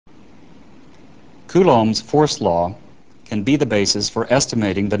Coulomb's force law can be the basis for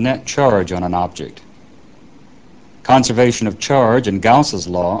estimating the net charge on an object. Conservation of charge and Gauss's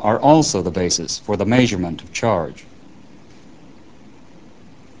law are also the basis for the measurement of charge.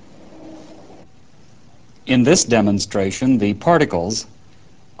 In this demonstration, the particles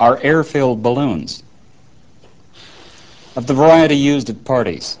are air-filled balloons of the variety used at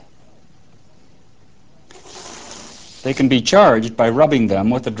parties. They can be charged by rubbing them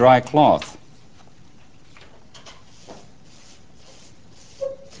with a dry cloth.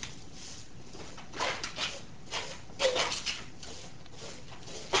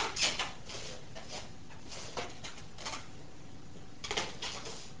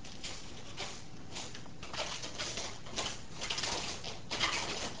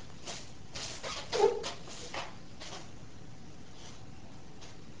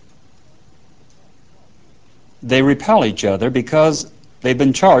 They repel each other because they've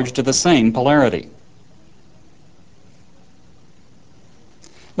been charged to the same polarity.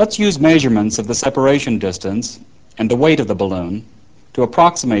 Let's use measurements of the separation distance and the weight of the balloon to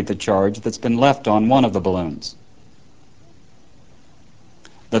approximate the charge that's been left on one of the balloons.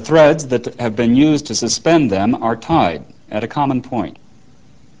 The threads that have been used to suspend them are tied at a common point.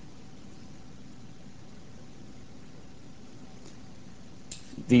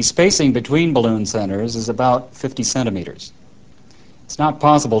 The spacing between balloon centers is about 50 centimeters. It's not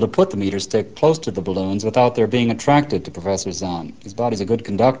possible to put the meter stick close to the balloons without their being attracted to Professor Zahn. His body's a good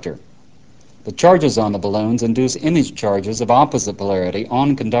conductor. The charges on the balloons induce image charges of opposite polarity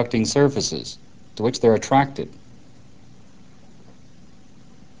on conducting surfaces, to which they're attracted.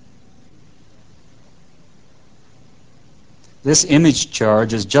 This image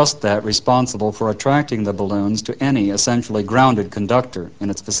charge is just that, responsible for attracting the balloons to any essentially grounded conductor in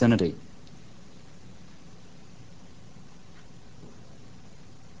its vicinity.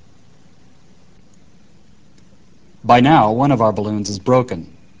 By now, one of our balloons is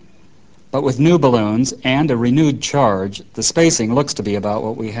broken. But with new balloons and a renewed charge, the spacing looks to be about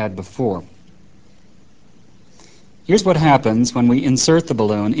what we had before. Here's what happens when we insert the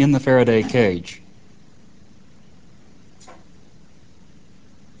balloon in the Faraday cage.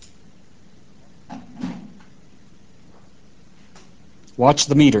 Watch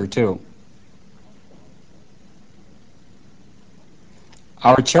the meter, too.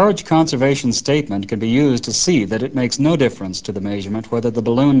 Our charge conservation statement can be used to see that it makes no difference to the measurement whether the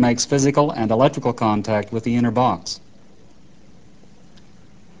balloon makes physical and electrical contact with the inner box.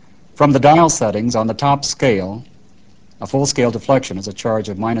 From the dial settings on the top scale, a full-scale deflection is a charge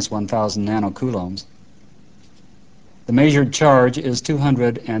of minus 1,000 nanocoulombs. The measured charge is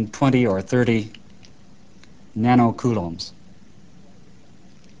 220 or 30 nanocoulombs.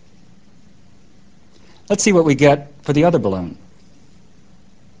 Let's see what we get for the other balloon.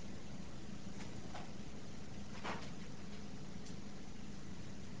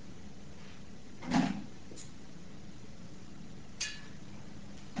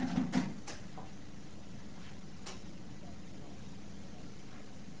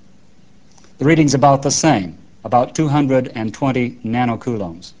 The reading's about the same, about 220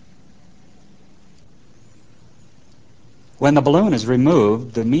 nanocoulombs. When the balloon is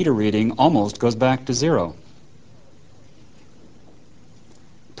removed, the meter reading almost goes back to zero.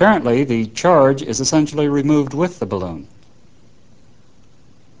 Apparently, the charge is essentially removed with the balloon.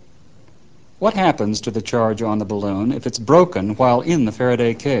 What happens to the charge on the balloon if it's broken while in the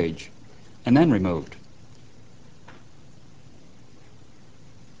Faraday cage and then removed?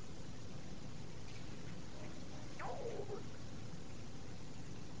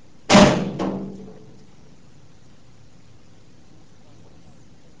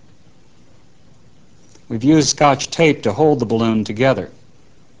 We've used Scotch tape to hold the balloon together.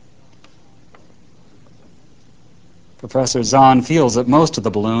 Professor Zahn feels that most of the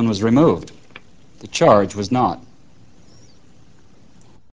balloon was removed. The charge was not.